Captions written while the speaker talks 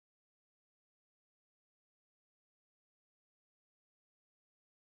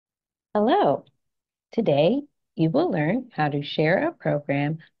Hello. Today, you will learn how to share a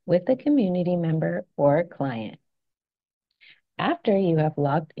program with a community member or client. After you have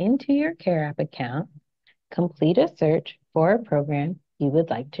logged into your CAREAPP account, complete a search for a program you would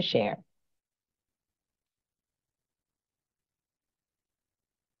like to share.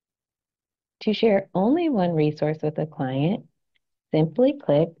 To share only one resource with a client, simply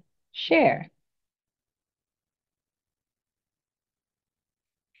click Share.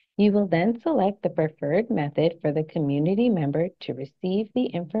 You will then select the preferred method for the community member to receive the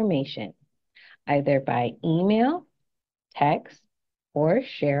information, either by email, text, or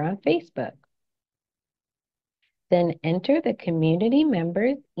share on Facebook. Then enter the community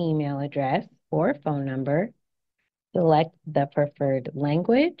member's email address or phone number, select the preferred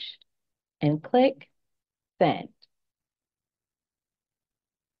language, and click Send.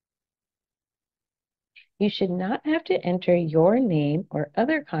 You should not have to enter your name or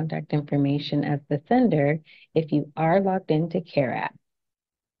other contact information as the sender if you are logged into CAREAPP.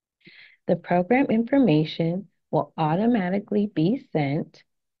 The program information will automatically be sent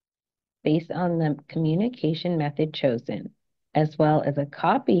based on the communication method chosen, as well as a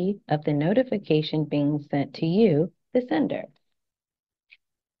copy of the notification being sent to you, the sender.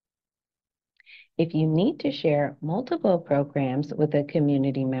 If you need to share multiple programs with a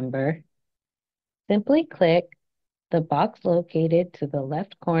community member, simply click the box located to the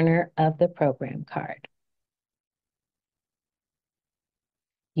left corner of the program card.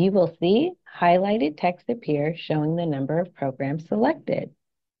 You will see highlighted text appear showing the number of programs selected.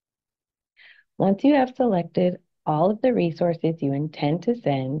 Once you have selected all of the resources you intend to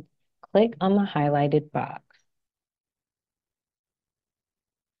send, click on the highlighted box.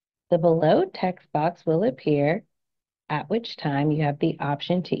 The below text box will appear, at which time you have the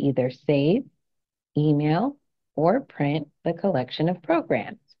option to either save, email, or print the collection of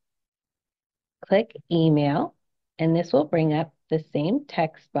programs. Click Email, and this will bring up the same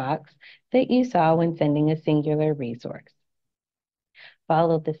text box that you saw when sending a singular resource.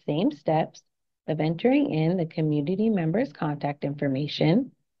 Follow the same steps of entering in the community member's contact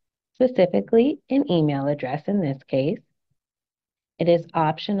information, specifically an email address in this case. It is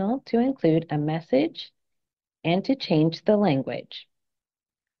optional to include a message and to change the language.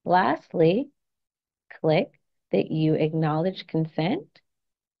 Lastly, click that you acknowledge consent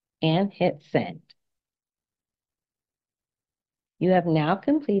and hit Send. You have now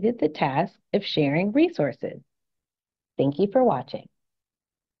completed the task of sharing resources. Thank you for watching.